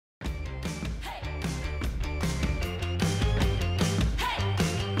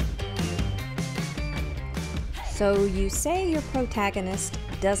So you say your protagonist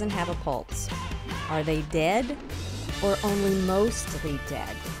doesn't have a pulse. Are they dead or only mostly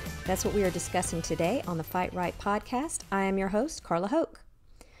dead? That's what we are discussing today on the FightWrite podcast. I am your host, Carla Hoke.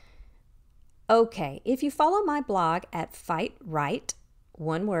 Okay, if you follow my blog at FightWrite,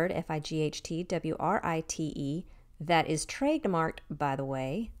 one word, FightWrite, that is trademarked, by the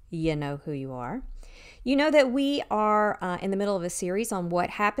way, you know who you are. You know that we are in the middle of a series on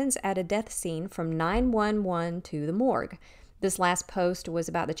what happens at a death scene from 911 to the morgue. This last post was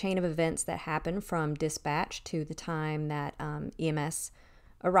about the chain of events that happen from dispatch to the time that EMS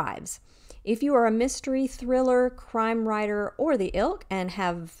arrives. If you are a mystery, thriller, crime writer, or the ilk,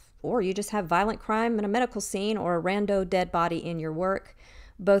 or you just have violent crime in a medical scene or a rando dead body in your work,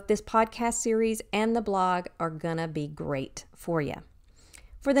 both this podcast series and the blog are gonna be great for you.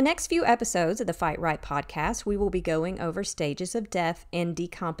 For the next few episodes of the FightWrite podcast, we will be going over stages of death and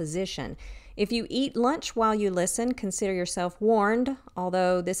decomposition. If you eat lunch while you listen, consider yourself warned,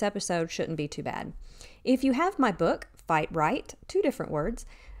 although this episode shouldn't be too bad. If you have my book, FightWrite, two different words,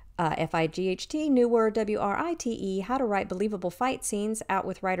 F-I-G-H-T, new word, W-R-I-T-E, How to Write Believable Fight Scenes, out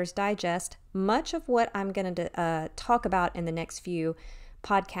with Writer's Digest, much of what I'm going to talk about in the next few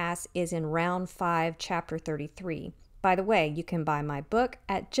podcasts is in round 5, chapter 33. By the way, you can buy my book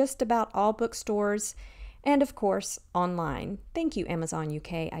at just about all bookstores and, of course, online. Thank you, Amazon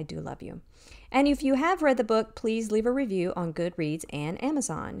UK. I do love you. And if you have read the book, please leave a review on Goodreads and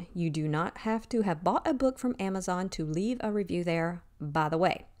Amazon. You do not have to have bought a book from Amazon to leave a review there, by the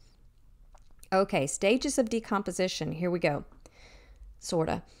way. Okay, stages of decomposition. Here we go.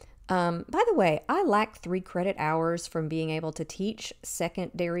 Sorta. By the way, I lack 3 credit hours from being able to teach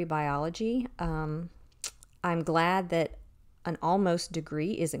secondary biology. I'm glad that an almost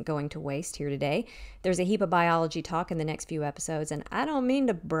degree isn't going to waste here today. There's a heap of biology talk in the next few episodes, and I don't mean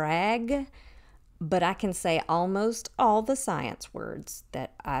to brag, but I can say almost all the science words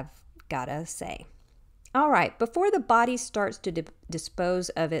that I've got to say. All right, before the body starts to dispose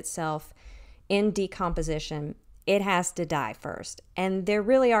of itself in decomposition, it has to die first. And there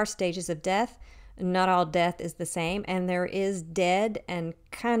really are stages of death. Not all death is the same, and there is dead and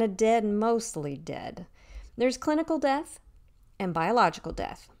kind of dead and mostly dead. There's clinical death and biological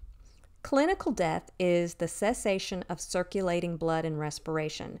death. Clinical death is the cessation of circulating blood and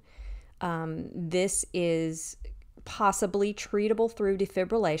respiration. This is possibly treatable through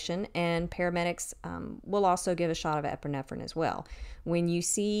defibrillation, and paramedics will also give a shot of epinephrine as well. When you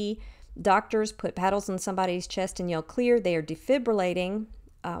see doctors put paddles on somebody's chest and yell clear, they are defibrillating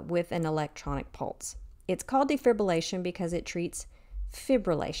with an electronic pulse. It's called defibrillation because it treats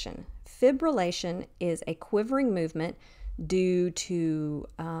fibrillation. Fibrillation is a quivering movement due to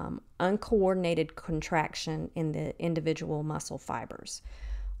uncoordinated contraction in the individual muscle fibers.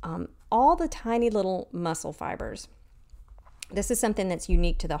 All the tiny little muscle fibers, this is something that's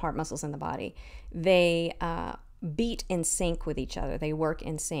unique to the heart muscles in the body. They beat in sync with each other. They work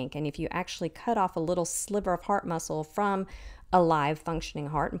in sync. And if you actually cut off a little sliver of heart muscle from a live functioning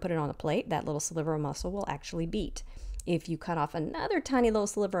heart and put it on a plate, that little sliver of muscle will actually beat. If you cut off another tiny little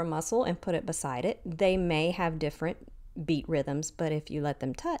sliver of muscle and put it beside it, they may have different beat rhythms, but if you let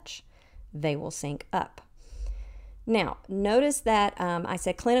them touch, they will sync up. Now, notice that I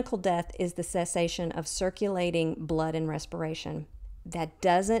said clinical death is the cessation of circulating blood and respiration. That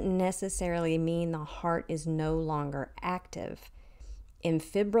doesn't necessarily mean the heart is no longer active.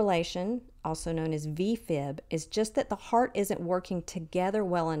 Fibrillation, also known as VFib, is just that the heart isn't working together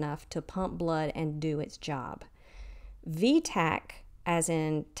well enough to pump blood and do its job. VTach, as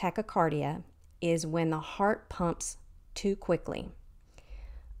in tachycardia, is when the heart pumps too quickly.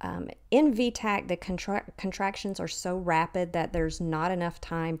 In VTach, the contractions are so rapid that there's not enough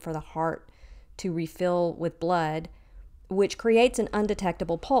time for the heart to refill with blood, which creates an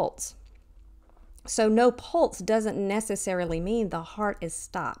undetectable pulse. So no pulse doesn't necessarily mean the heart is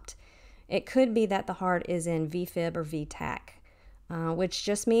stopped. It could be that the heart is in VFib or VTach, which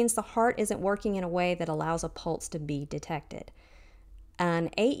just means the heart isn't working in a way that allows a pulse to be detected.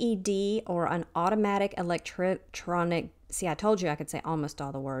 An AED, or an automatic electronic, see, I told you I could say almost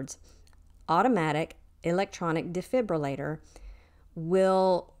all the words, automatic electronic defibrillator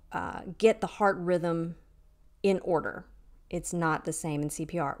will get the heart rhythm in order. It's not the same in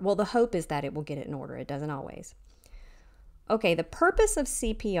CPR. Well, the hope is that it will get it in order. It doesn't always. Okay, the purpose of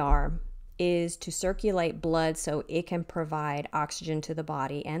CPR is to circulate blood so it can provide oxygen to the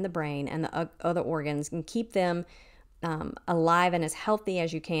body and the brain and the other organs and keep them alive and as healthy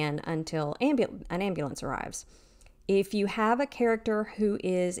as you can until an ambulance arrives. If you have a character who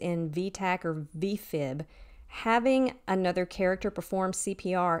is in VTach or VFib, having another character perform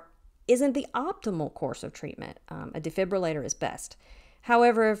CPR isn't the optimal course of treatment. A defibrillator is best.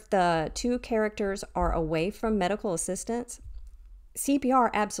 However, if the two characters are away from medical assistance, CPR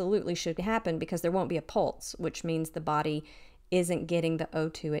absolutely should happen because there won't be a pulse, which means the body isn't getting the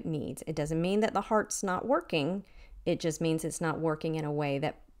O2 it needs. It doesn't mean that the heart's not working. It just means it's not working in a way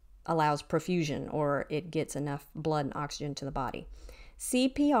that allows perfusion or it gets enough blood and oxygen to the body.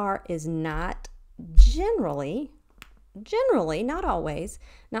 CPR is not generally, not always,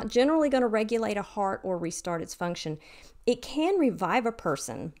 not generally going to regulate a heart or restart its function. It can revive a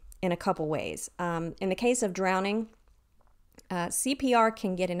person in a couple ways. In the case of drowning, CPR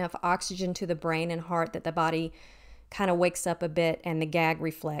can get enough oxygen to the brain and heart that the body kind of wakes up a bit and the gag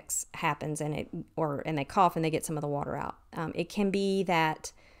reflex happens and they cough and they get some of the water out. It can be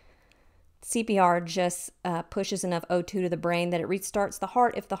that CPR just pushes enough O2 to the brain that it restarts the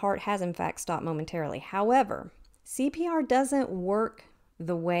heart if the heart has in fact stopped momentarily. However, CPR doesn't work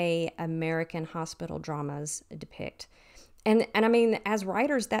the way American hospital dramas depict. And I mean, as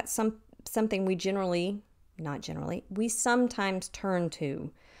writers, that's something we we sometimes turn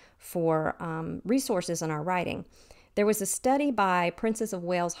to for resources in our writing. There was a study by Princess of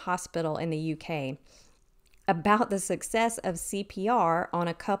Wales Hospital in the UK about the success of CPR on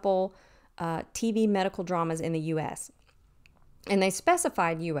a couple TV medical dramas in the US. And they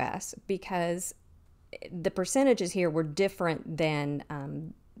specified US because the percentages here were different than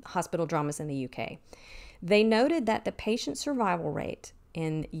hospital dramas in the UK. They noted that the patient survival rate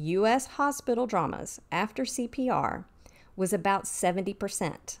in U.S. hospital dramas after CPR was about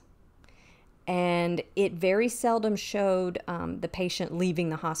 70%. And it very seldom showed the patient leaving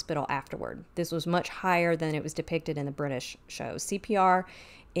the hospital afterward. This was much higher than it was depicted in the British shows. CPR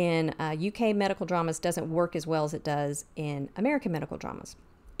in UK medical dramas doesn't work as well as it does in American medical dramas.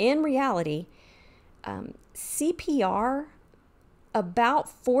 In reality, CPR, about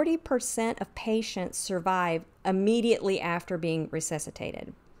 40% of patients survive immediately after being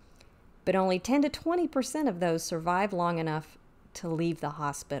resuscitated, but only 10 to 20% of those survive long enough to leave the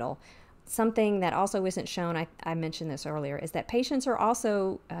hospital. Something that also isn't shown, I mentioned this earlier, is that patients are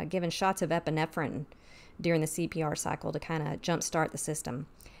also given shots of epinephrine during the CPR cycle to kind of jumpstart the system.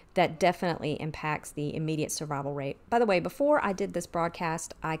 That definitely impacts the immediate survival rate. By the way, before I did this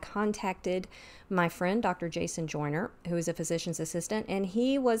broadcast, I contacted my friend, Dr. Jason Joyner, who is a physician's assistant, and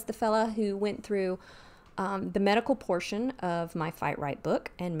he was the fella who went through the medical portion of my FightWrite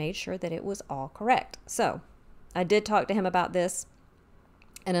book and made sure that it was all correct. So I did talk to him about this,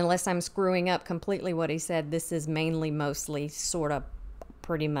 and unless I'm screwing up completely what he said, this is mostly, sort of,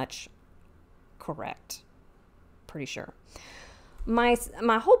 pretty much correct. Pretty sure. My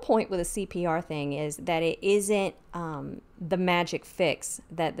whole point with a CPR thing is that it isn't the magic fix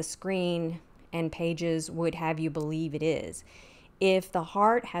that the screen and pages would have you believe it is. If the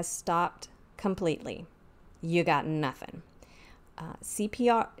heart has stopped completely, you got nothing.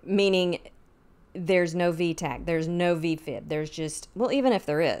 CPR, meaning there's no VTAC, there's no VFib, there's just, well, even if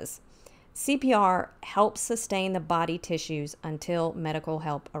there is, CPR helps sustain the body tissues until medical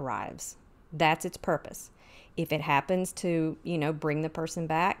help arrives. That's its purpose. If it happens to, bring the person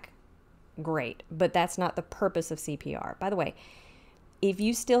back, great. But that's not the purpose of CPR. By the way, if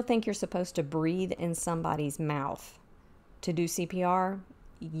you still think you're supposed to breathe in somebody's mouth to do CPR,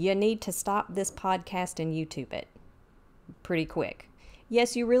 you need to stop this podcast and YouTube it pretty quick.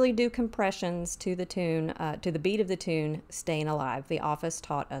 Yes, you really do compressions to the tune, to the beat of the tune, Staying Alive. The Office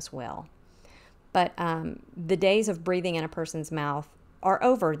taught us well. But the days of breathing in a person's mouth are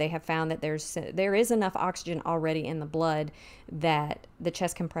over. They have found that there is enough oxygen already in the blood that the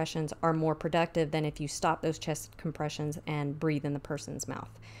chest compressions are more productive than if you stop those chest compressions and breathe in the person's mouth.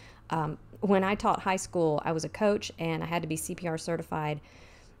 When I taught high school, I was a coach and I had to be CPR certified.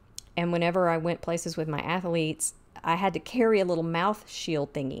 And whenever I went places with my athletes, I had to carry a little mouth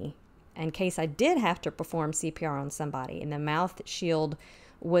shield thingy in case I did have to perform CPR on somebody. And the mouth shield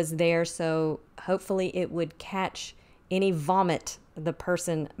was there so hopefully it would catch any vomit the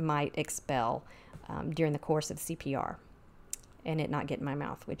person might expel during the course of CPR and it not get in my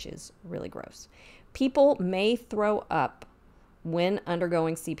mouth, which is really gross. People may throw up when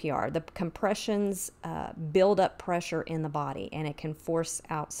undergoing CPR. The compressions build up pressure in the body and it can force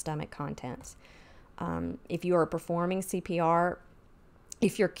out stomach contents. If you are performing CPR,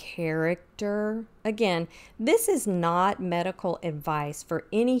 if your character, again, this is not medical advice for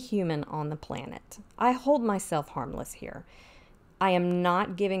any human on the planet. I hold myself harmless here. I am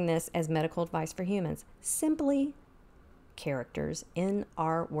not giving this as medical advice for humans, simply characters in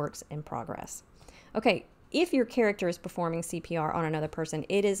our works in progress. Okay, if your character is performing CPR on another person,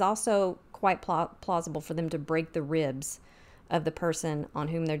 it is also quite plausible for them to break the ribs of the person on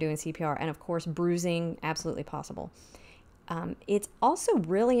whom they're doing CPR. And of course, bruising, absolutely possible. It's also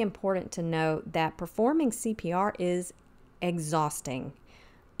really important to note that performing CPR is exhausting.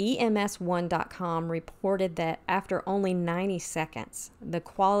 EMS1.com reported that after only 90 seconds, the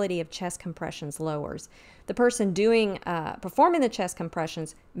quality of chest compressions lowers. The person performing the chest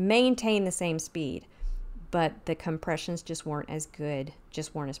compressions maintained the same speed, but the compressions just weren't as good,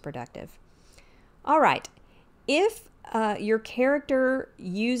 just weren't as productive. All right, if your character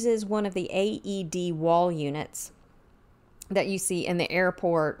uses one of the AED wall units that you see in the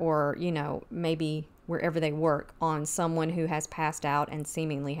airport or, maybe wherever they work on someone who has passed out and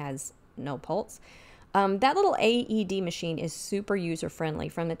seemingly has no pulse, that little AED machine is super user-friendly.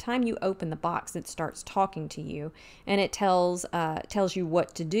 From the time you open the box, it starts talking to you, and it tells you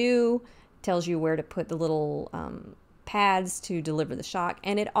what to do, tells you where to put the little pads to deliver the shock,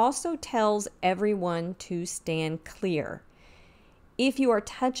 and it also tells everyone to stand clear. If you are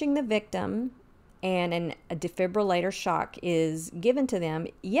touching the victim and a defibrillator shock is given to them,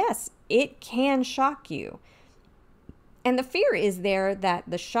 yes, it can shock you. And the fear is there that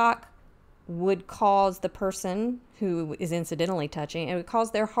the shock would cause the person who is incidentally touching, it would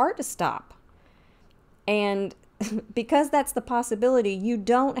cause their heart to stop. And because that's the possibility, you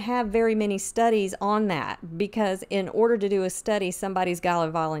don't have very many studies on that, because in order to do a study, somebody's got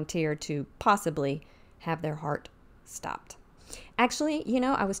to volunteer to possibly have their heart stopped. Actually,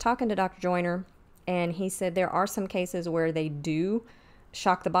 I was talking to Dr. Joyner, and he said there are some cases where they do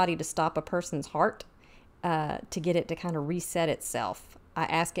shock the body to stop a person's heart, to get it to kind of reset itself. I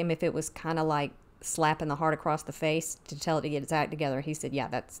asked him if it was kind of like slapping the heart across the face to tell it to get its act together. He said, yeah,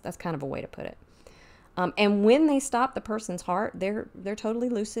 that's kind of a way to put it. And when they stop the person's heart, they're totally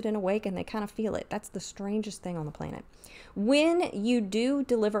lucid and awake, and they kind of feel it. That's the strangest thing on the planet. When you do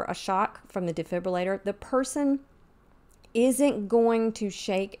deliver a shock from the defibrillator, the person isn't going to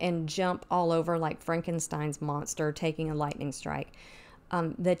shake and jump all over like Frankenstein's monster taking a lightning strike.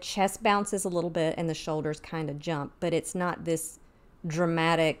 The chest bounces a little bit and the shoulders kind of jump, but it's not this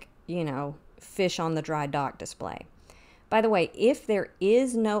dramatic, fish on the dry dock display. By the way, if there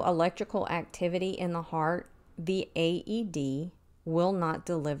is no electrical activity in the heart, the AED will not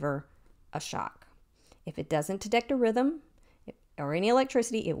deliver a shock. If it doesn't detect a rhythm or any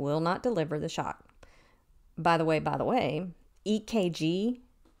electricity, it will not deliver the shock. By the way, EKG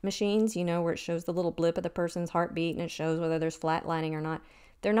machines, where it shows the little blip of the person's heartbeat and it shows whether there's flatlining or not,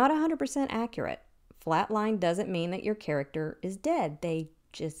 they're not 100% accurate. Flatline doesn't mean that your character is dead. They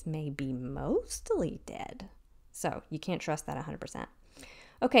just may be mostly dead. So you can't trust that 100%.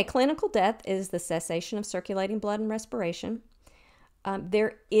 Okay, clinical death is the cessation of circulating blood and respiration.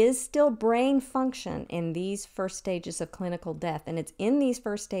 There is still brain function in these first stages of clinical death, and it's in these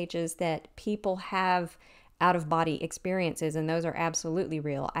first stages that people have out-of-body experiences, and those are absolutely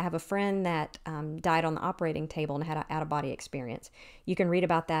real. I have a friend that died on the operating table and had an out-of-body experience. You can read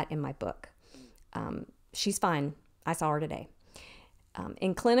about that in my book. She's fine. I saw her today.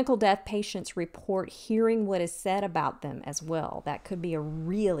 In clinical death, patients report hearing what is said about them as well. That could be a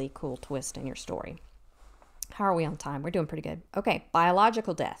really cool twist in your story. How are we on time? We're doing pretty good. Okay,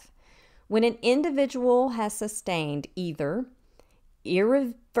 biological death. When an individual has sustained either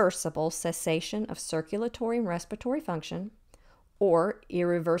irreversible cessation of circulatory and respiratory function, or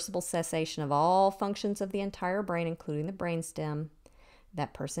irreversible cessation of all functions of the entire brain, including the brainstem,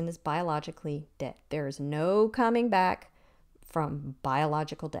 that person is biologically dead. There is no coming back from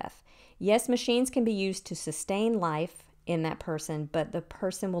biological death. Yes, machines can be used to sustain life in that person, but the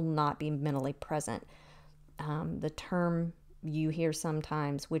person will not be mentally present. The term you hear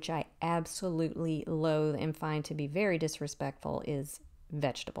sometimes, which I absolutely loathe and find to be very disrespectful, is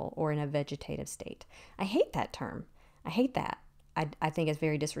vegetable or in a vegetative state. I hate that term. I hate that. I think it's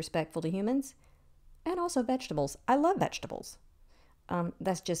very disrespectful to humans and also vegetables. I love vegetables.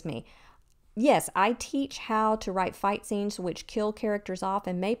 That's just me. Yes, I teach how to write fight scenes which kill characters off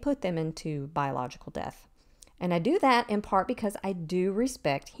and may put them into biological death. And I do that in part because I do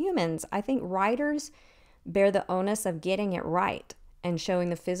respect humans. I think writers bear the onus of getting it right and showing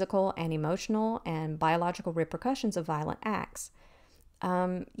the physical and emotional and biological repercussions of violent acts.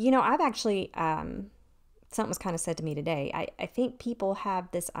 I've actually, something was kind of said to me today. I think people have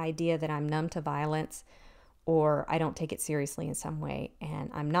this idea that I'm numb to violence or I don't take it seriously in some way, and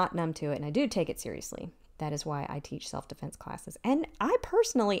I'm not numb to it, and I do take it seriously. That is why I teach self-defense classes. And I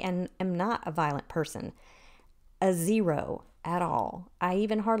personally am not a violent person, a zero at all. I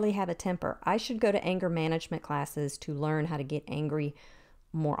even hardly have a temper. I should go to anger management classes to learn how to get angry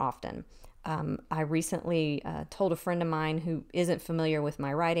more often. I recently told a friend of mine who isn't familiar with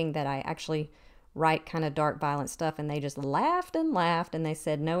my writing that I actually write kind of dark, violent stuff, and they just laughed and laughed, and they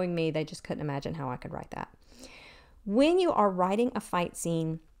said, knowing me, they just couldn't imagine how I could write that. When you are writing a fight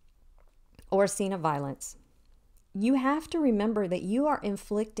scene or a scene of violence, you have to remember that you are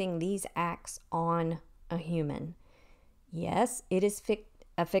inflicting these acts on a human. Yes, it is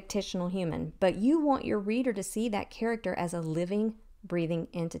a fictional human, but you want your reader to see that character as a living, breathing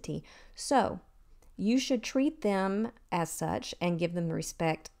entity. So you should treat them as such and give them the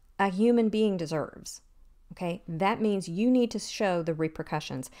respect a human being deserves. Okay, that means you need to show the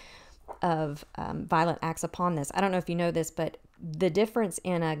repercussions of violent acts upon this. I don't know if you know this, but the difference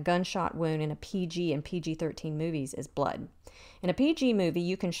in a gunshot wound in a PG and PG-13 movies is blood. In a PG movie,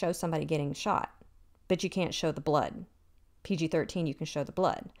 you can show somebody getting shot, but you can't show the blood. PG-13, you can show the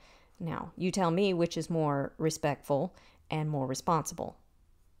blood. Now, you tell me which is more respectful and more responsible.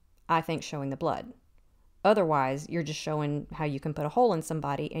 I think showing the blood. Otherwise, you're just showing how you can put a hole in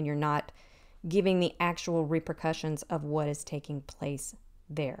somebody, and you're not giving the actual repercussions of what is taking place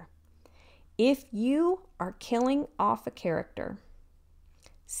there. If you are killing off a character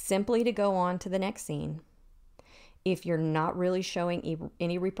simply to go on to the next scene, if you're not really showing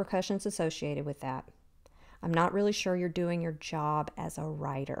any repercussions associated with that, I'm not really sure you're doing your job as a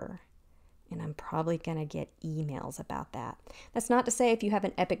writer. And I'm probably going to get emails about that. That's not to say if you have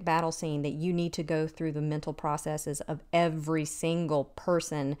an epic battle scene that you need to go through the mental processes of every single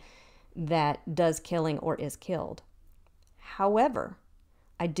person that does killing or is killed. However,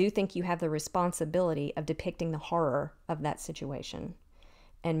 I do think you have the responsibility of depicting the horror of that situation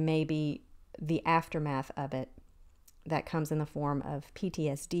and maybe the aftermath of it that comes in the form of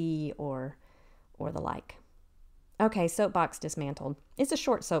PTSD or the like. Okay, soapbox dismantled. It's a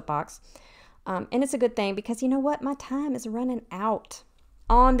short soapbox, and it's a good thing because you know what? My time is running out.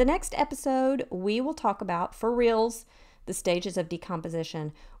 On the next episode, we will talk about, for reals, the stages of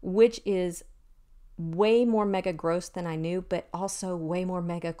decomposition, which is way more mega gross than I knew, but also way more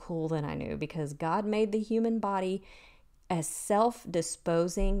mega cool than I knew, because God made the human body a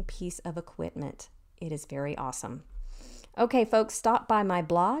self-disposing piece of equipment. It is very awesome. Okay, folks, stop by my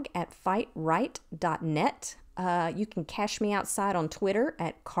blog at FightWrite.net. You can cash me outside on Twitter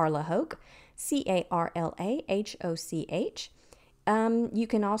at Carla Hoch, CarlaHoch. You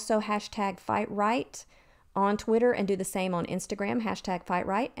can also hashtag FightWrite on Twitter and do the same on Instagram, hashtag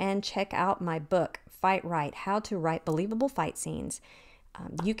FightWrite, and check out my book, FightWrite, How to Write Believable Fight Scenes.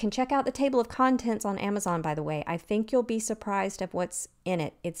 You can check out the table of contents on Amazon, by the way. I think you'll be surprised at what's in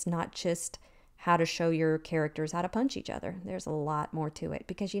it. It's not just how to show your characters how to punch each other. There's a lot more to it,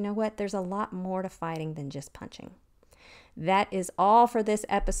 because you know what? There's a lot more to fighting than just punching. That is all for this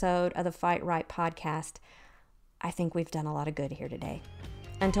episode of the FightWrite podcast. I think we've done a lot of good here today.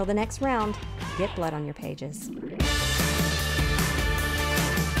 Until the next round, get blood on your pages.